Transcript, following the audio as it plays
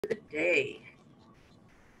the day.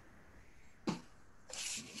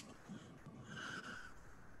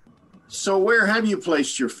 So where have you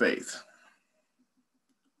placed your faith?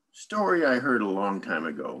 Story I heard a long time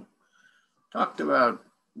ago talked about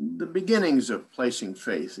the beginnings of placing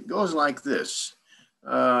faith. It goes like this.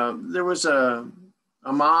 There was a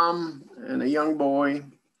mom and a young boy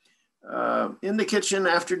in the kitchen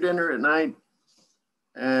after dinner at night.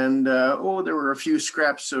 And there were a few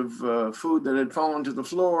scraps of food that had fallen to the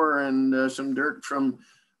floor and some dirt from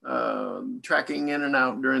tracking in and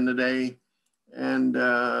out during the day. And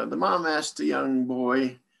the mom asked the young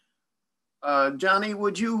boy, Johnny,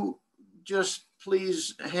 would you just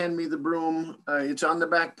please hand me the broom? It's on the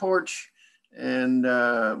back porch. And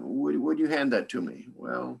would you hand that to me?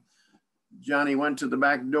 Well, Johnny went to the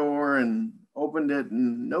back door and opened it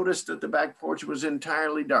and noticed that the back porch was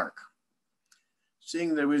entirely dark.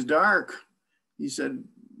 Seeing that it was dark, he said,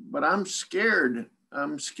 but I'm scared.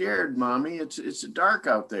 I'm scared, Mommy. It's dark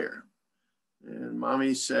out there. And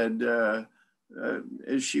Mommy said,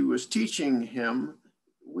 as she was teaching him,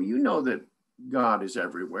 well, you know that God is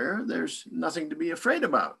everywhere. There's nothing to be afraid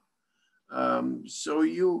about. So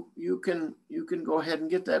you can go ahead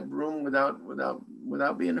and get that broom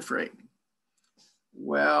without being afraid.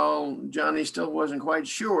 Well, Johnny still wasn't quite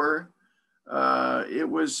sure.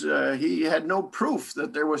 He had no proof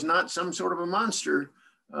that there was not some sort of a monster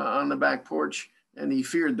on the back porch, and he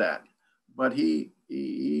feared that. But he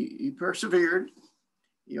persevered.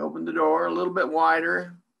 He opened the door a little bit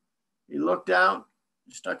wider. He looked out,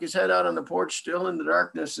 stuck his head out on the porch, still in the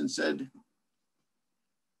darkness, and said,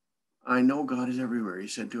 I know God is everywhere, he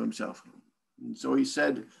said to himself. And so he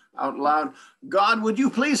said out loud, God, would you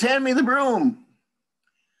please hand me the broom?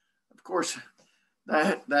 Of course,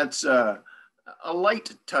 that's a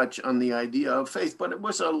light touch on the idea of faith, but it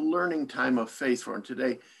was a learning time of faith for him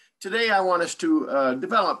today. Today, I want us to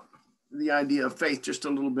develop the idea of faith just a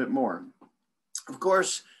little bit more. Of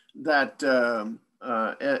course, that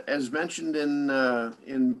as mentioned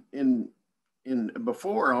in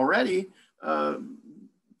before already,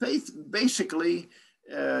 faith basically,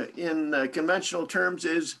 in conventional terms,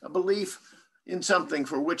 is a belief in something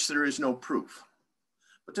for which there is no proof.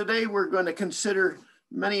 But today we're going to consider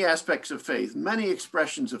many aspects of faith, many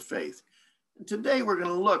expressions of faith. And today we're going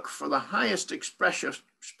to look for the highest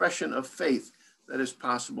expression of faith that is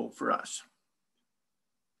possible for us.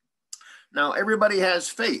 Now, everybody has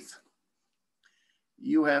faith.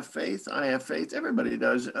 You have faith, I have faith, everybody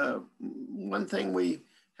does. One thing, we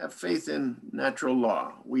have faith in natural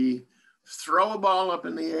law. We throw a ball up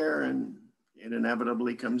in the air and it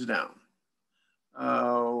inevitably comes down.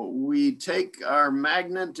 We take our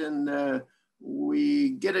magnet and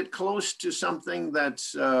we get it close to something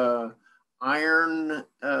that's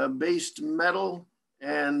iron-based metal,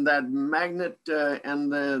 and that magnet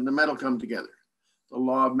and the metal come together. The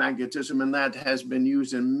law of magnetism, and that has been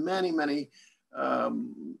used in many, many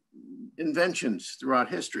inventions throughout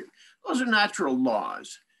history. Those are natural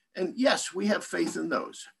laws. And yes, we have faith in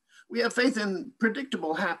those. We have faith in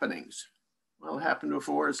predictable happenings. Well, it happened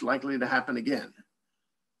before, it's likely to happen again.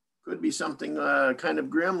 Could be something kind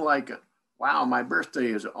of grim like, wow, my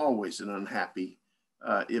birthday is always an unhappy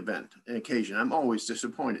event, an occasion. I'm always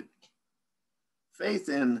disappointed. Faith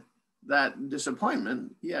in that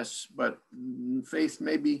disappointment, yes, but faith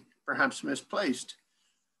may be perhaps misplaced,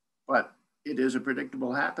 but it is a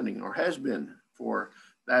predictable happening, or has been for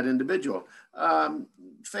that individual.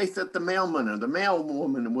 Faith that the mailman or the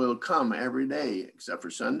mailwoman will come every day except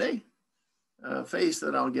for Sunday. Faith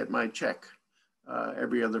that I'll get my check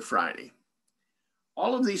every other Friday.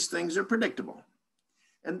 All of these things are predictable.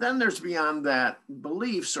 And then there's beyond that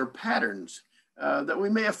beliefs or patterns that we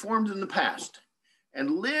may have formed in the past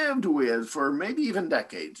and lived with for maybe even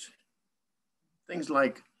decades. Things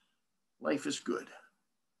like life is good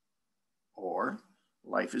or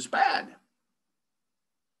life is bad.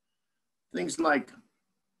 Things like,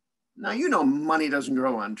 now you know money doesn't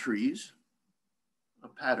grow on trees. A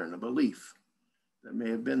pattern, a belief that may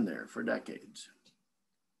have been there for decades.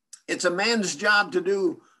 It's a man's job to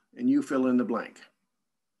do, and you fill in the blank.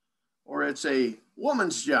 Or it's a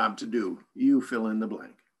woman's job to do, you fill in the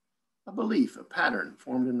blank. A belief, a pattern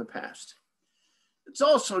formed in the past. It's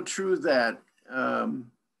also true that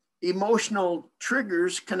emotional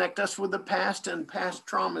triggers connect us with the past and past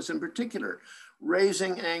traumas in particular,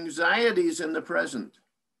 raising anxieties in the present.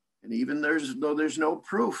 And even though there's no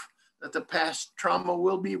proof that the past trauma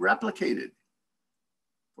will be replicated,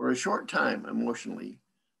 for a short time emotionally,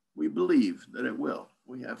 we believe that it will.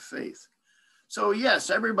 We have faith. So yes,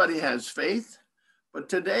 everybody has faith, but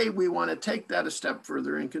today we want to take that a step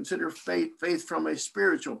further and consider faith from a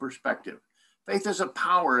spiritual perspective, Faith is a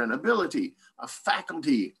power, an ability, a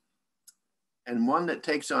faculty, and one that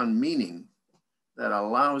takes on meaning that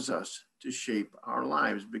allows us to shape our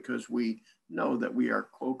lives because we know that we are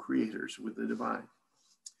co-creators with the divine.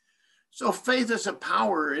 So faith as a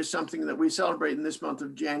power is something that we celebrate in this month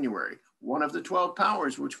of January. One of the 12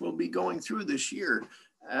 powers, which we'll be going through this year,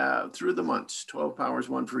 through the months, 12 powers,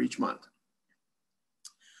 one for each month.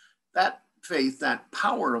 That faith, that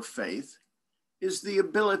power of faith, is the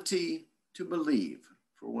ability to believe,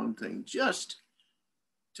 for one thing, just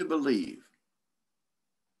to believe.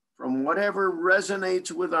 From whatever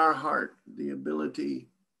resonates with our heart, the ability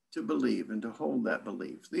to believe and to hold that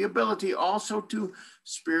belief. The ability also to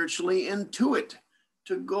spiritually intuit,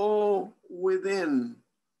 to go within,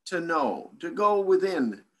 to know, to go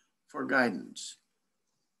within for guidance.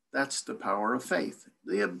 That's the power of faith.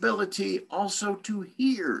 The ability also to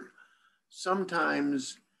hear.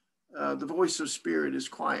 Sometimes the voice of spirit is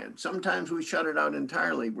quiet. Sometimes we shut it out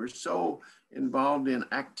entirely. We're so involved in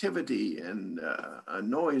activity and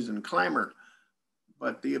noise and clamor.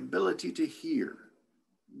 But the ability to hear,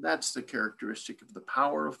 that's the characteristic of the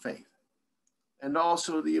power of faith. And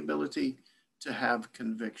also the ability to have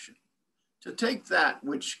conviction, to take that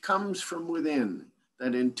which comes from within,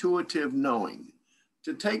 that intuitive knowing,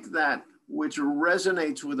 to take that which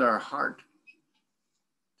resonates with our heart,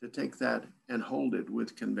 to take that and hold it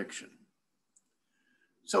with conviction.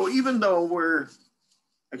 So even though we're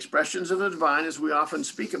expressions of the divine, as we often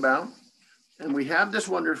speak about, and we have this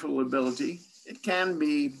wonderful ability, it can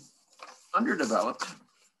be underdeveloped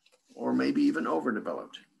or maybe even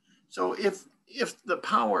overdeveloped. So if the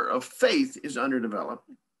power of faith is underdeveloped,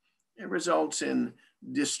 it results in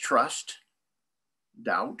distrust,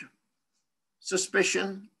 doubt,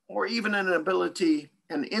 suspicion, or even an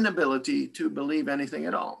inability to believe anything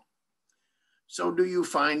at all. So do you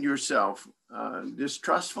find yourself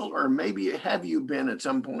distrustful, or maybe have you been at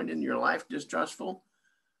some point in your life distrustful?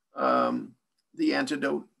 The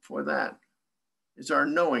antidote for that is our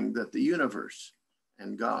knowing that the universe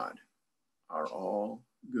and God are all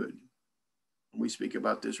good. We speak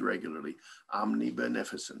about this regularly,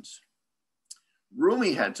 omnibeneficence.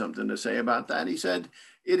 Rumi had something to say about that. He said,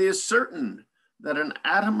 "It is certain that an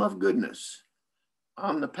atom of goodness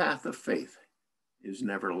on the path of faith is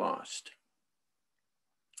never lost."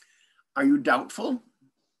 Are you doubtful?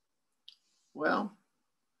 Well,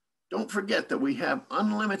 don't forget that we have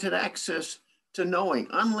unlimited access to knowing,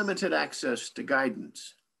 unlimited access to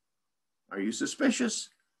guidance. Are you suspicious?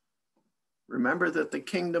 Remember that the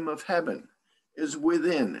kingdom of heaven is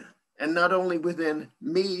within, and not only within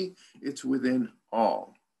me, it's within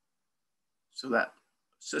all. So that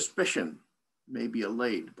suspicion may be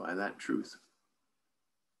allayed by that truth.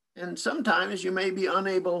 And sometimes you may be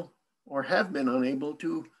unable or have been unable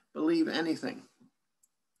to believe anything.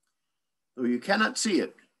 Though you cannot see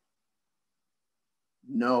it,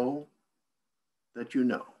 know that you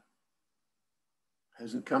know.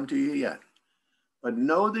 Hasn't come to you yet. But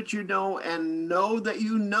know that you know, and know that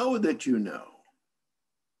you know that you know.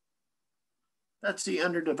 That's the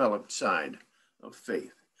underdeveloped side of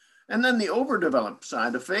faith. And then the overdeveloped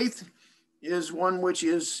side of faith is one which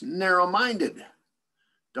is narrow-minded,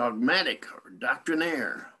 dogmatic, or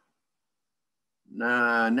doctrinaire.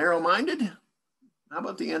 Narrow-minded? How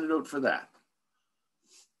about the antidote for that?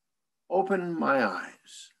 Open my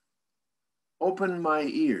eyes, open my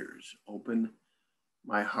ears, open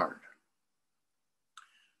my heart.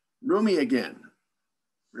 Rumi again.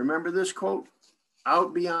 Remember this quote?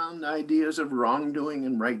 Out beyond ideas of wrongdoing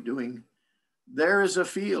and right doing, there is a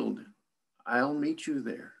field. I'll meet you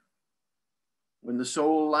there. When the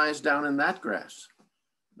soul lies down in that grass,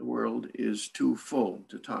 the world is too full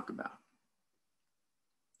to talk about.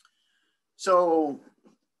 So,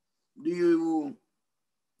 do you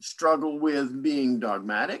struggle with being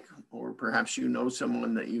dogmatic, or perhaps you know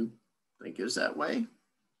someone that you think is that way?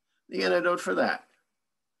 The antidote for that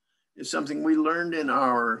is something we learned in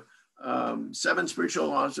our 7 spiritual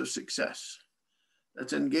laws of success.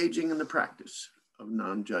 That's engaging in the practice of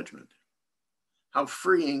non-judgment. How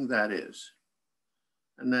freeing that is.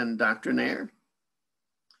 And then doctrinaire.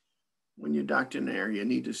 When you doctrinaire, you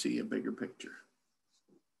need to see a bigger picture.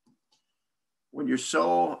 When you're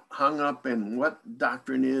so hung up in what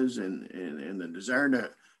doctrine is and the desire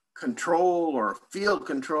to control or feel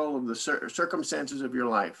control of the circumstances of your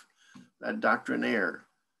life, that doctrinaire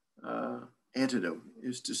antidote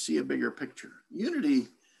is to see a bigger picture. Unity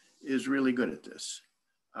is really good at this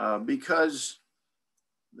because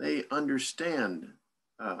they understand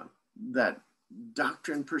that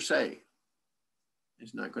doctrine per se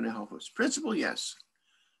is not going to help us. Principle, yes,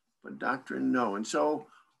 but doctrine, no. And so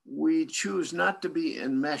we choose not to be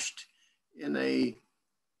enmeshed in a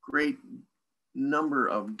great number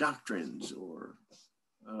of doctrines or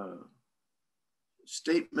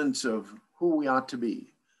statements of who we ought to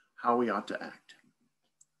be, how we ought to act.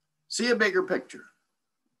 See a bigger picture.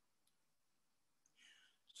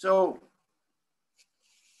 So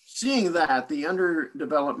seeing that, the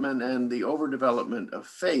underdevelopment and the overdevelopment of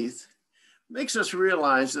faith makes us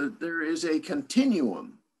realize that there is a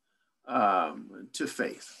continuum to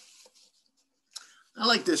faith. I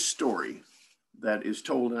like this story that is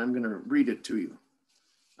told, and I'm going to read it to you.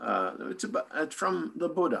 It's from the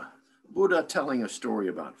Buddha telling a story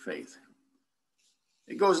about faith.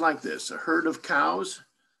 It goes like this. A herd of cows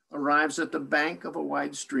arrives at the bank of a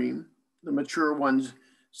wide stream. The mature ones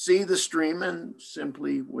see the stream and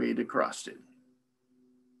simply wade across it.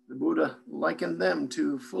 The Buddha likened them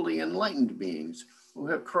to fully enlightened beings who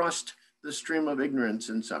have crossed the stream of ignorance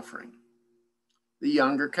and suffering. The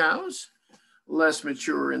younger cows, less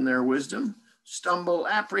mature in their wisdom, stumble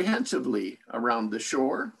apprehensively around the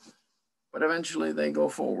shore, but eventually they go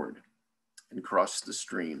forward and cross the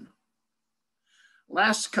stream.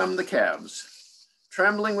 Last come the calves,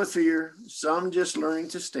 trembling with fear, some just learning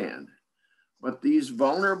to stand. But these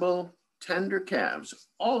vulnerable, tender calves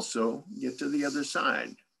also get to the other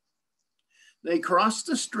side. They cross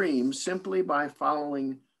the stream simply by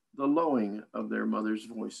following the lowing of their mothers'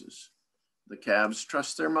 voices. The calves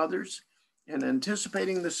trust their mothers and,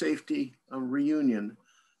 anticipating the safety of reunion,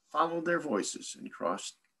 followed their voices and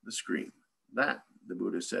crossed the stream. That, the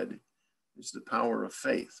Buddha said, is the power of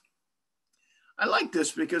faith. I like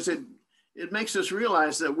this because it makes us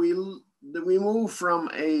realize that we move from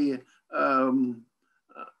an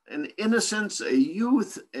innocence, a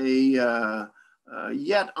youth, a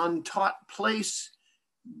yet untaught place,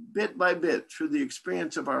 bit by bit through the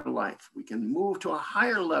experience of our life. We can move to a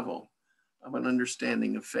higher level of an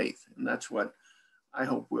understanding of faith. And that's what I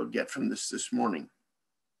hope we'll get from this morning.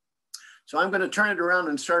 So I'm going to turn it around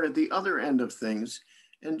and start at the other end of things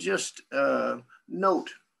and just note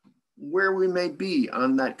where we may be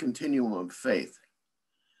on that continuum of faith.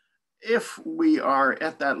 If we are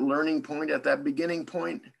at that learning point, at that beginning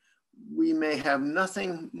point, we may have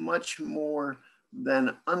nothing much more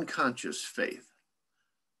than unconscious faith.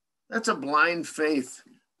 That's a blind faith.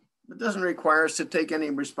 It doesn't require us to take any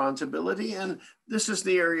responsibility. And this is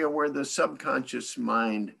the area where the subconscious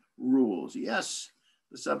mind rules. Yes,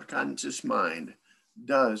 the subconscious mind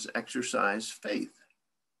does exercise faith.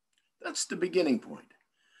 That's the beginning point.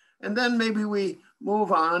 And then maybe we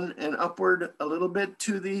move on and upward a little bit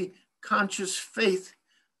to the conscious faith,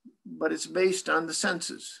 but it's based on the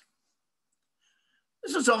senses.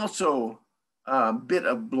 This is also a bit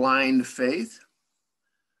of blind faith,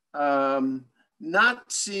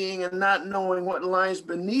 not seeing and not knowing what lies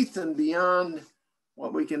beneath and beyond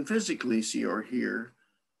what we can physically see or hear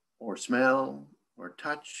or smell or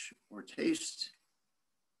touch or taste.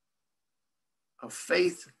 A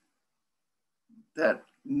faith that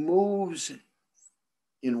moves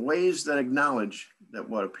in ways that acknowledge that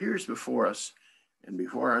what appears before us and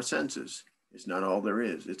before our senses is not all there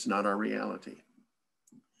is. It's not our reality.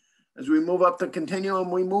 As we move up the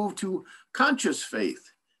continuum, we move to conscious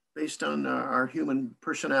faith based on our human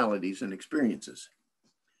personalities and experiences.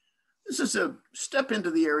 This is a step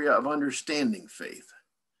into the area of understanding faith,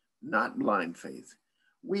 not blind faith.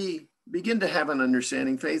 We begin to have an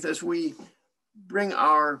understanding faith as we bring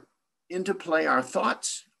into play our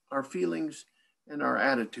thoughts, our feelings, and our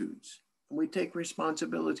attitudes, and we take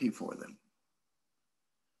responsibility for them.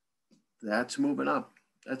 That's moving up.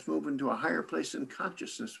 That's moving to a higher place in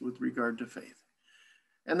consciousness with regard to faith.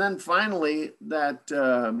 And then finally,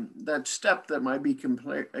 that step that might be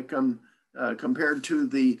compared to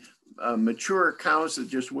the mature cows that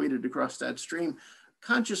just waded across that stream,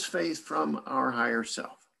 conscious faith from our higher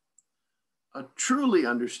self. A truly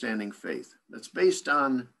understanding faith that's based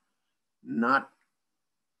on not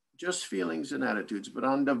just feelings and attitudes, but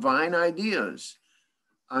on divine ideas,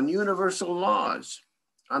 on universal laws,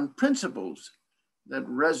 on principles that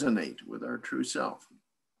resonate with our true self.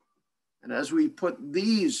 And as we put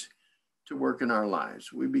these to work in our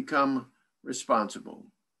lives, we become responsible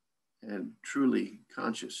and truly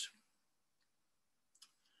conscious.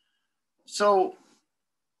 So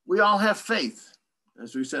we all have faith,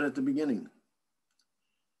 as we said at the beginning.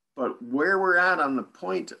 But where we're at on the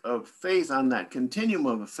point of faith, on that continuum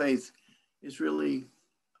of faith, is really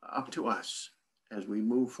up to us as we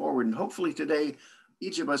move forward. And hopefully today,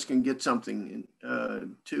 each of us can get something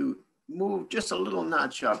to move just a little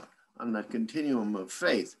notch up on that continuum of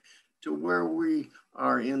faith to where we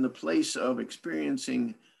are in the place of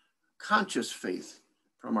experiencing conscious faith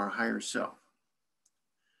from our higher self.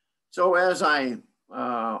 So as I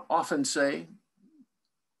often say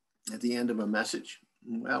at the end of a message,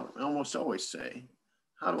 well, I almost always say,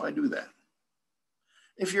 how do I do that?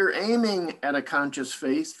 If you're aiming at a conscious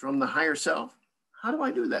faith from the higher self, how do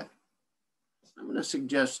I do that? I'm going to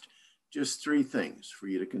suggest just 3 things for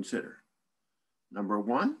you to consider. Number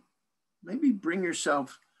 1, maybe bring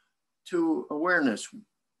yourself to awareness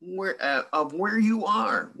of where you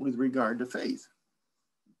are with regard to faith.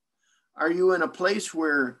 Are you in a place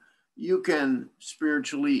where you can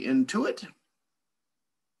spiritually intuit?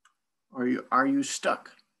 Or are you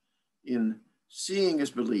stuck in seeing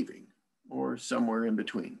is believing, or somewhere in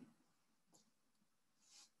between?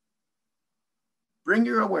 Bring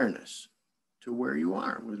your awareness to where you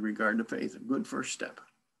are with regard to faith, a good first step.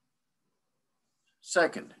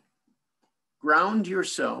 Second, ground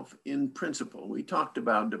yourself in principle. We talked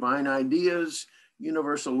about divine ideas,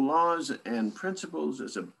 universal laws, and principles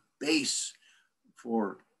as a base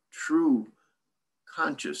for true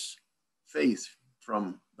conscious faith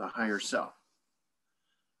from the higher self.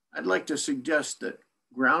 I'd like to suggest that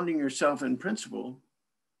grounding yourself in principle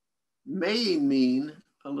may mean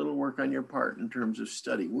a little work on your part in terms of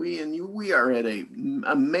study. We are at an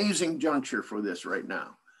amazing juncture for this right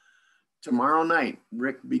now. Tomorrow night,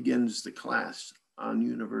 Rick begins the class on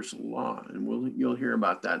universal law, and you'll hear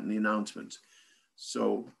about that in the announcements.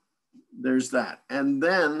 So there's that. And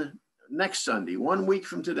then next Sunday, 1 week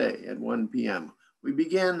from today at 1 p.m., we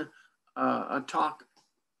begin a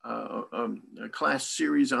class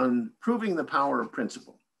series on proving the power of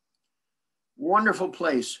principle. Wonderful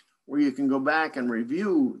place where you can go back and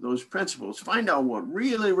review those principles, find out what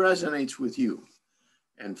really resonates with you,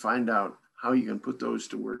 and find out how you can put those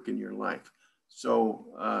to work in your life.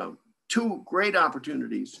 So 2 great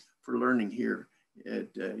opportunities for learning here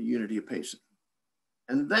at Unity of Payson.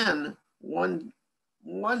 And then one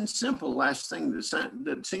simple last thing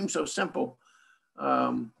that seems so simple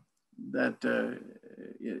that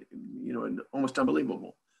almost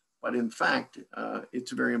unbelievable, but in fact,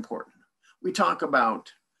 it's very important. We talk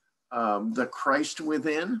about the Christ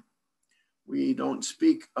within. We don't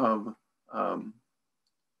speak of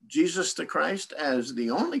Jesus the Christ as the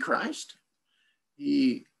only Christ.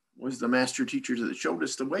 He was the master teacher that showed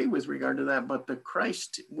us the way with regard to that, but the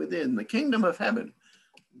Christ within, the kingdom of heaven,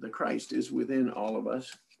 the Christ is within all of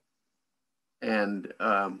us. And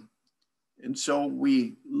so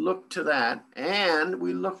we look to that, and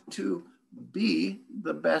we look to be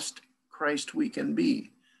the best Christ we can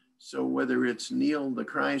be. So whether it's Neal the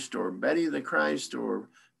Christ, or Betty the Christ, or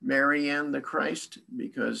Marianne the Christ,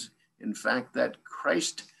 because in fact that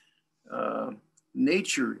Christ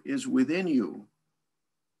nature is within you.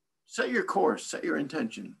 Set your course, set your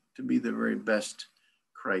intention to be the very best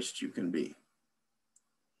Christ you can be.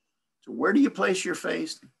 So where do you place your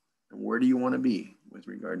faith, and where do you want to be with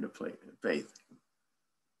regard to faith?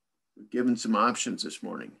 We've given some options this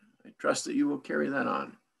morning. I trust that you will carry that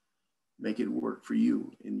on, make it work for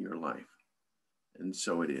you in your life. And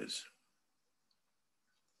so it is.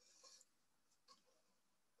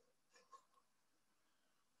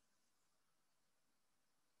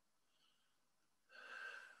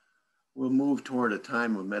 We'll move toward a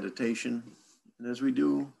time of meditation. And as we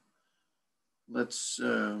do, let's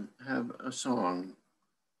have a song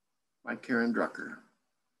by Karen Drucker,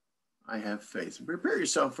 I Have Faith. And prepare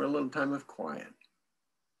yourself for a little time of quiet.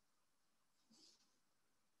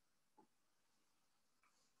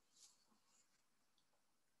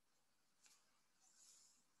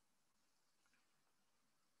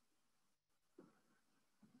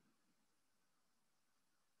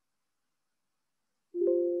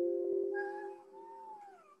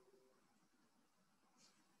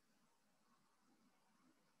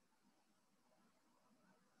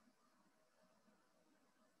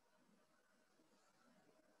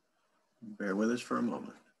 Bear with us for a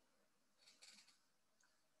moment.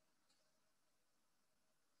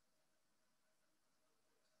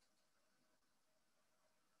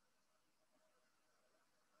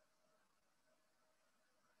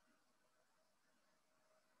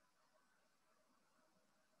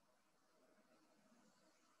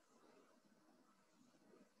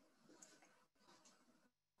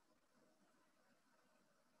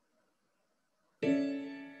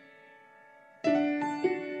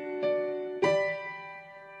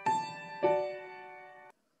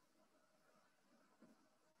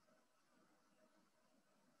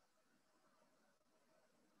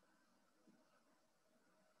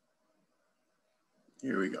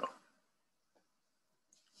 Here we go.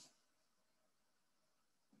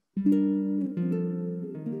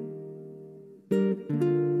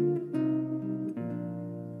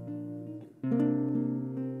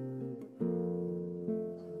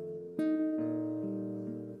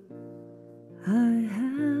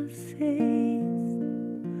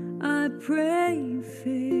 pray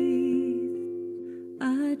faith,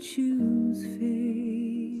 I choose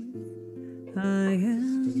faith, I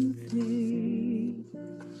am faith,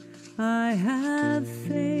 I have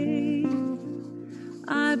faith,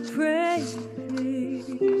 I pray faith,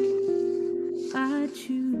 I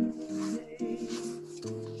choose faith,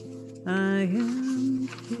 I am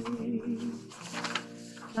faith,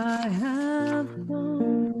 I have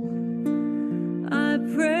hope, I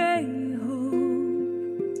pray hope,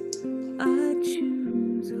 I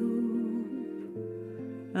choose hope,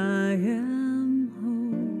 I am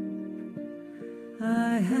hope,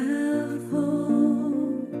 I have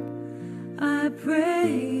hope, I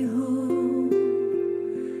pray hope,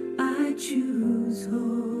 I choose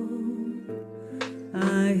hope,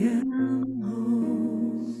 I am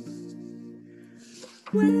hope.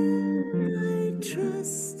 When I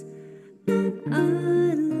trust and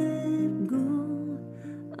I let go,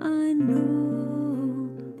 I know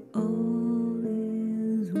all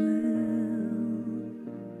is well.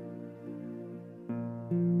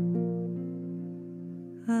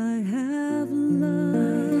 I have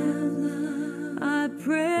love, I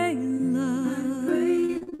pray love,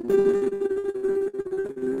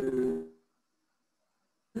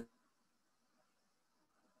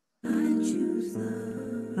 I choose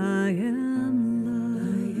love, I am love,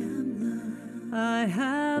 I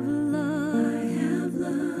have love,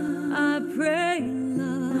 I pray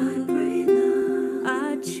love,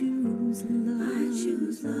 I choose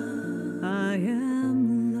love, I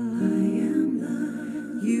am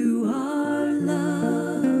love, you are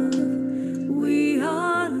love, we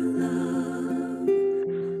are love,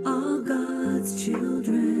 all God's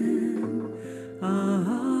children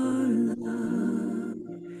are love,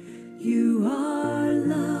 you are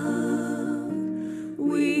love,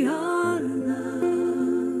 we are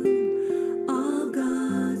love, all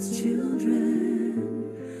God's children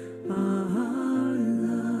are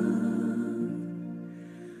love.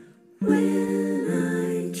 When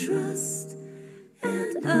I trust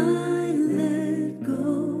and I let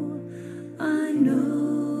go, I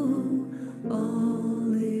know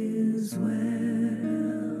all is well.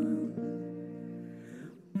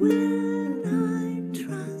 When I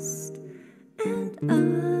trust and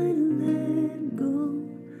I let go,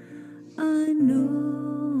 I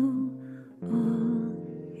know all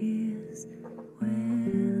is well.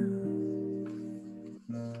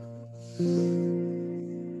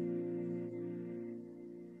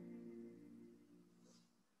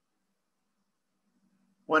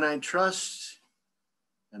 When I trust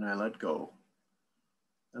and I let go,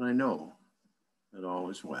 then I know that all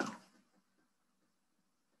is well.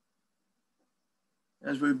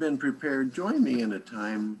 As we've been prepared, join me in a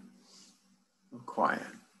time of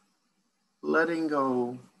quiet, letting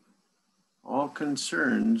go all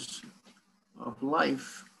concerns of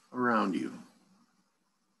life around you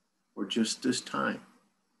for just this time,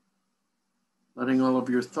 letting all of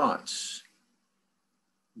your thoughts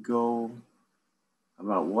go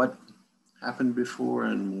about what happened before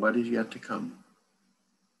and what is yet to come.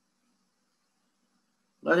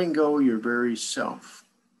 Letting go your very self,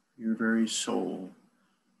 your very soul,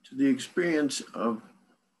 to the experience of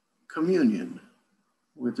communion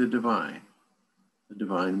with the divine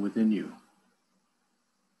within you.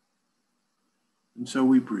 And so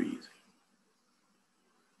we breathe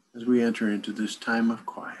as we enter into this time of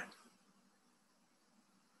quiet.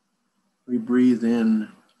 We breathe in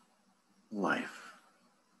life.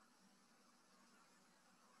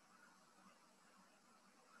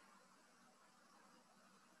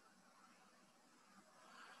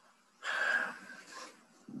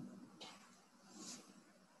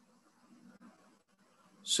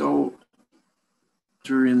 So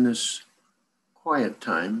during this quiet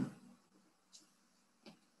time,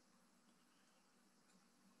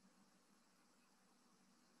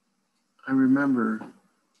 I remember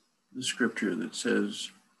the scripture that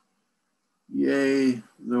says, "Yea,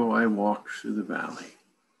 though I walk through the valley."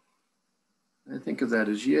 I think of that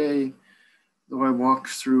as, yea, though I walk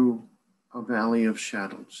through a valley of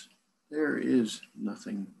shadows, there is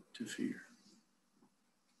nothing to fear.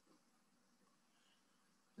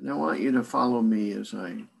 And I want you to follow me as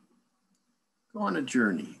I go on a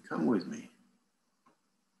journey. Come with me.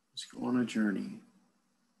 Let's go on a journey.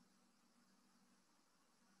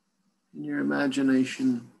 In your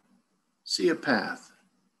imagination, see a path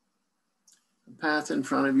in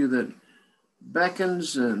front of you that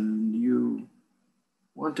beckons and you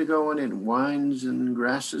want to go, and it winds and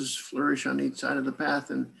grasses flourish on each side of the path,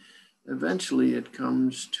 and eventually it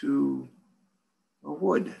comes to a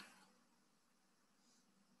wood.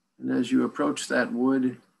 And as you approach that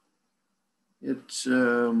wood, it's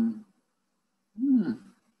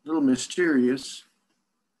little mysterious.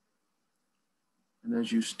 And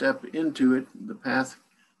as you step into it, the path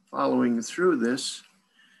following through this,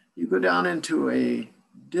 you go down into a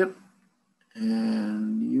dip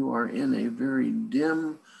and you are in a very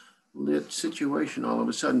dim lit situation all of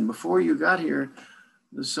a sudden. Before you got here,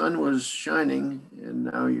 the sun was shining and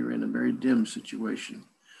now you're in a very dim situation.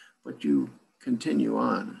 But you continue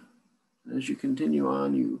on. And as you continue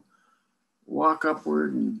on, you walk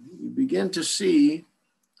upward and you begin to see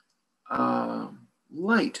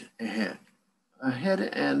light ahead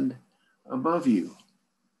and above you.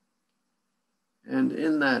 And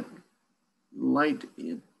in that light,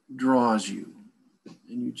 it draws you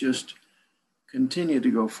and you just continue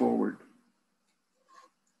to go forward.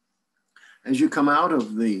 As you come out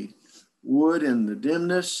of the wood and the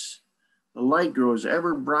dimness, the light grows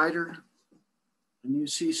ever brighter and you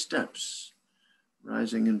see steps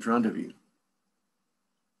rising in front of you.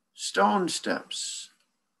 Stone steps,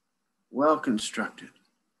 well constructed,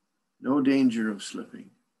 no danger of slipping.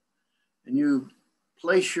 And you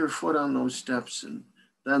place your foot on those steps and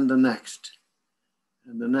then the next,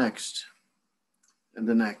 and the next, and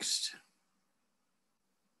the next.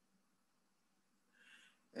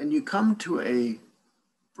 And you come to a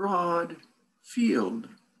broad field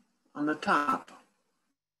on the top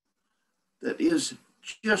that is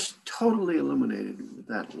just totally illuminated with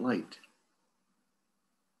that light.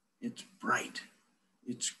 It's bright,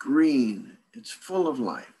 it's green, it's full of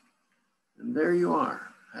life. And there you are,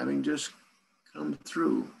 having just come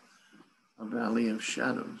through a valley of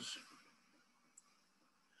shadows.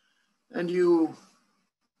 And you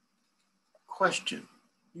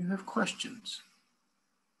have questions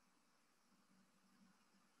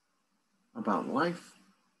about life,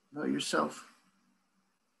 about yourself,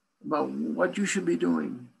 about what you should be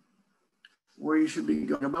doing, where you should be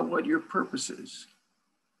going, about what your purpose is.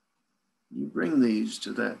 You bring these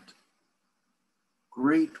to that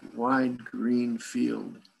great wide green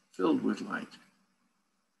field filled with light.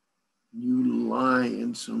 You lie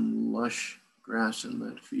in some lush grass in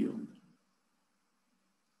that field.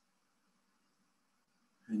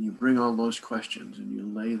 And you bring all those questions and you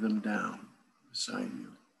lay them down beside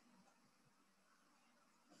you.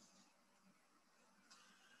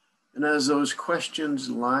 And as those questions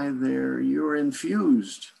lie there, you're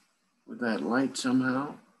infused with that light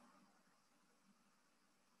somehow.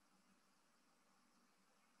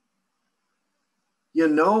 You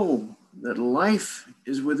know that life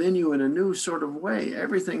is within you in a new sort of way.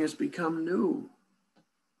 Everything has become new.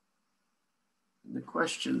 And the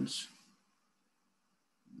questions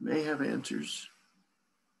may have answers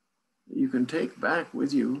that you can take back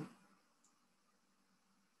with you,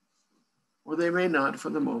 or they may not for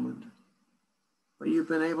the moment, but you've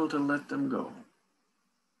been able to let them go.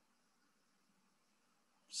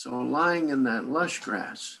 So lying in that lush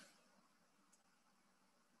grass,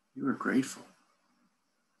 you are grateful.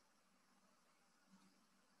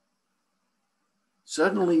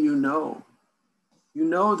 Suddenly you know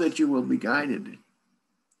that you will be guided.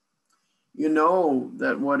 You know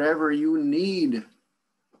that whatever you need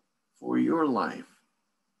for your life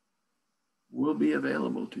will be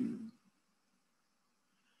available to you.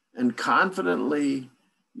 And confidently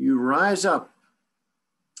you rise up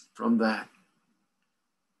from that,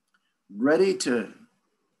 ready to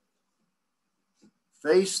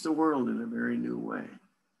face the world in a very new way.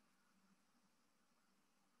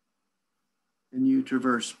 And you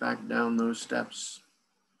traverse back down those steps,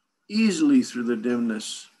 easily through the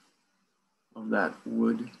dimness of that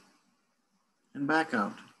wood, and back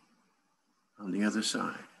out on the other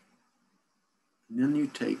side. And then you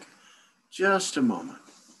take just a moment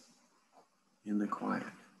in the quiet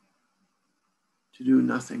to do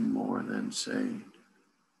nothing more than say,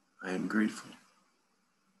 I am grateful.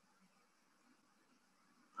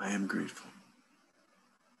 I am grateful.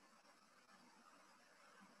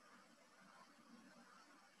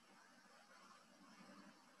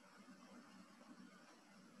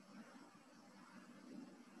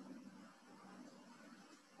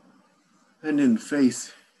 And in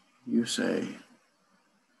faith, you say,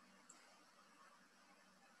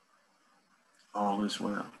 all is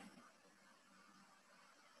well.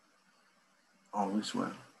 All is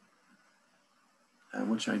well. That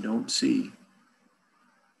which I don't see,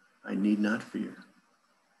 I need not fear,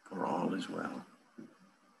 for all is well.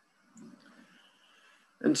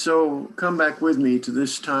 And so come back with me to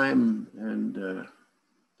this time and the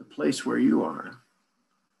place where you are.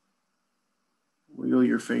 Wiggle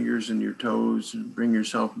your fingers and your toes and bring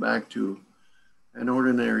yourself back to an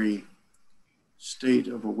ordinary state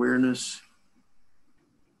of awareness.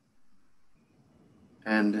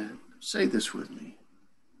 And say this with me.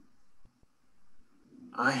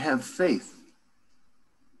 I have faith.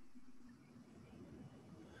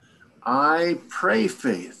 I pray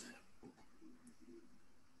faith.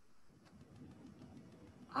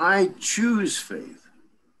 I choose faith.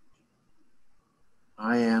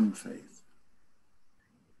 I am faith.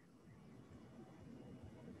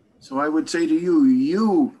 So I would say to you,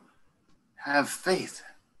 you have faith.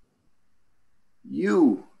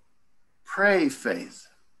 You pray faith.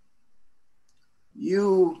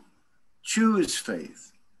 You choose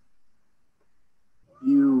faith.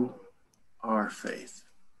 You are faith.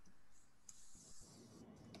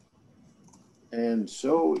 And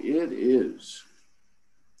so it is.